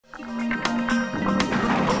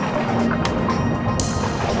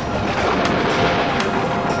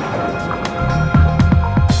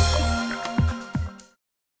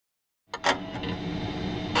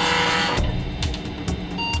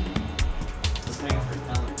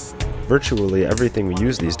Virtually everything we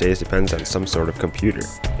use these days depends on some sort of computer.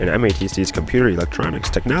 In MATC's Computer Electronics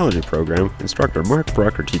Technology program, instructor Mark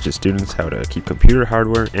Brucker teaches students how to keep computer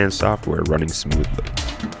hardware and software running smoothly.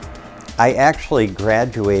 I actually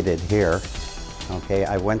graduated here. Okay,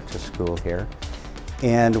 I went to school here.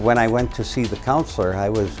 And when I went to see the counselor, I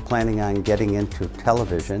was planning on getting into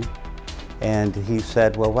television. And he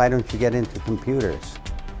said, well, why don't you get into computers?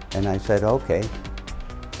 And I said, okay.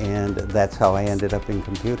 And that's how I ended up in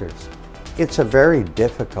computers. It's a very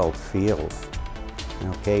difficult field.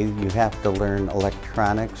 Okay, you have to learn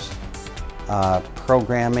electronics,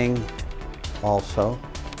 programming also.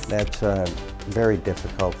 That's a very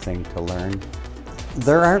difficult thing to learn.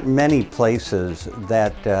 There aren't many places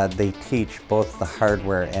that they teach both the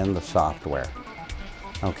hardware and the software.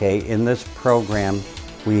 Okay, in this program,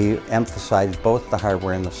 we emphasize both the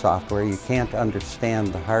hardware and the software. You can't understand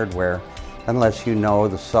the hardware unless you know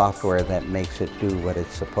the software that makes it do what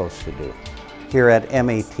it's supposed to do. Here at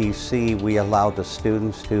MATC, we allow the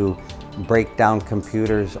students to break down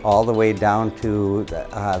computers all the way down to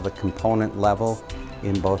the component level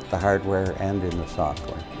in both the hardware and in the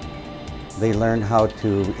software. They learn how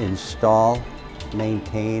to install,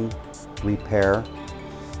 maintain, repair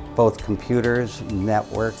both computers,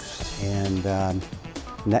 networks, and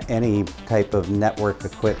any type of network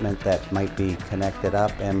equipment that might be connected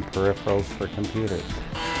up, and peripherals for computers.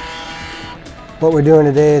 What we're doing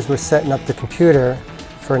today is we're setting up the computer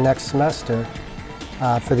for next semester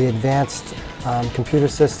for the advanced computer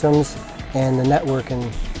systems and the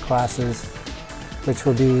networking classes, which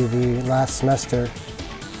will be the last semester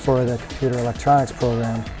for the computer electronics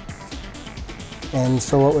program. And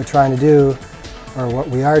so what we're trying to do, or what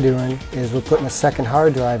we are doing, is we're putting a second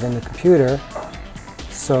hard drive in the computer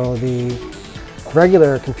so the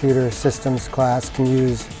regular computer systems class can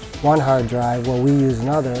use one hard drive while we use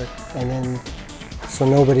another, and then so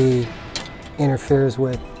nobody interferes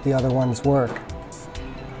with the other one's work.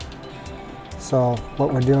 So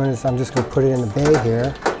what we're doing is I'm just going to put it in the bay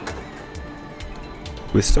here.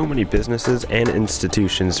 With so many businesses and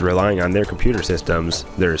institutions relying on their computer systems,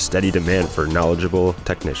 there is steady demand for knowledgeable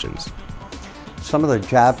technicians. Some of the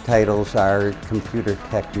job titles are computer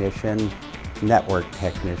technician, network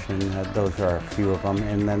technician. Those are a few of them,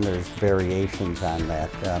 and then there's variations on that.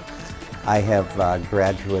 I have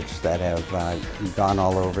graduates that have gone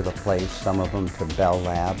all over the place, some of them to Bell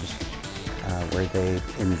Labs, where they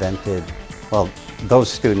invented, well,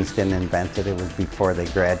 those students didn't invent it, it was before they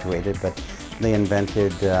graduated, but they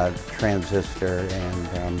invented transistor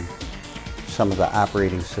and some of the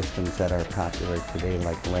operating systems that are popular today,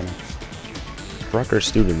 like Linux. Brucker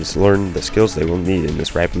students learn the skills they will need in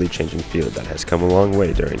this rapidly changing field that has come a long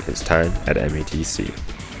way during his time at MATC.